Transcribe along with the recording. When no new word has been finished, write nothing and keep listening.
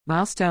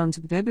Milestones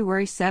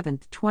February 7,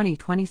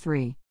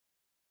 2023.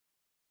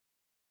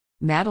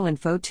 Madeline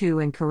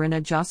Fotu and Corinna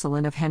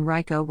Jocelyn of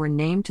Henrico were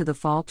named to the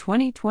Fall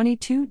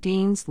 2022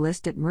 Dean's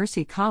List at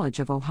Mercy College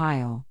of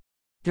Ohio.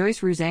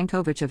 Joyce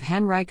Ruzankovich of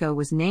Henrico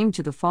was named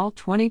to the Fall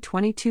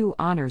 2022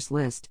 Honors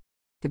List.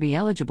 To be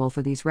eligible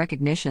for these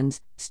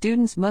recognitions,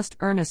 students must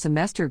earn a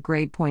semester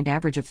grade point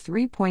average of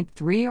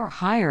 3.3 or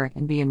higher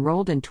and be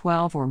enrolled in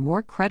 12 or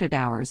more credit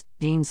hours,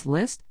 Dean's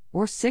List,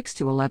 or 6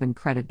 to 11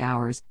 credit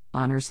hours,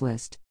 Honors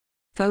List.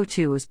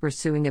 Fotu is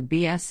pursuing a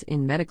BS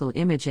in Medical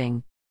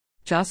Imaging.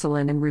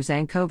 Jocelyn and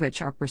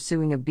Ruzankovich are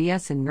pursuing a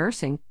BS in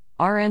Nursing,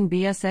 RN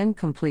BSN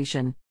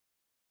completion.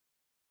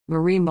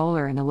 Marie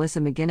Moeller and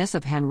Alyssa McGinnis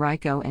of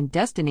Henrico and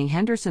Destiny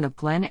Henderson of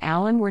Glen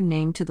Allen were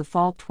named to the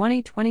Fall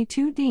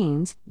 2022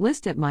 Dean's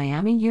List at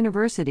Miami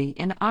University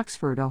in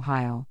Oxford,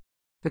 Ohio.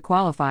 To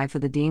qualify for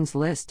the Dean's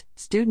List,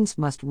 students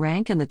must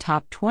rank in the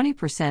top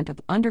 20%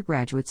 of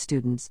undergraduate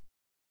students.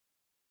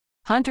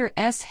 Hunter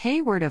S.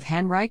 Hayward of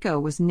Henrico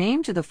was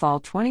named to the Fall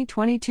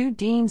 2022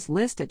 Dean's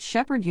List at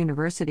Shepherd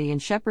University in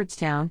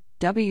Shepherdstown,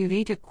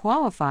 WV. To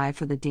qualify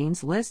for the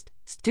Dean's List,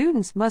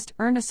 students must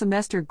earn a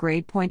semester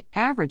grade point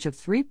average of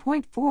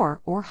 3.4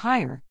 or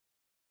higher.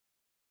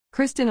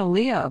 Kristen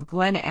Aaliyah of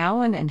Glen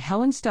Allen and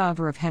Helen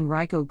Staver of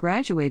Henrico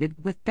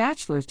graduated with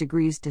bachelor's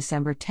degrees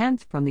December 10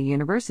 from the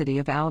University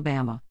of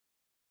Alabama.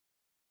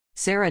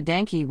 Sarah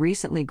Danke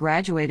recently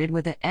graduated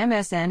with an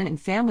MSN in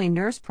Family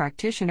Nurse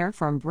Practitioner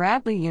from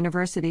Bradley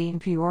University in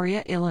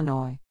Peoria,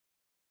 Illinois.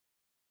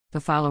 The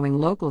following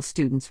local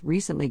students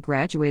recently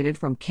graduated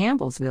from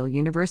Campbellsville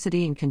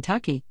University in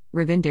Kentucky: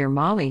 Ravinder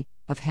Mali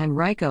of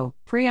Henrico,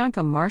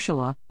 Priyanka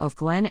Marshala of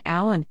Glen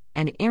Allen,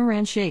 and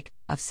Imran Sheikh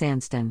of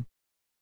Sandston.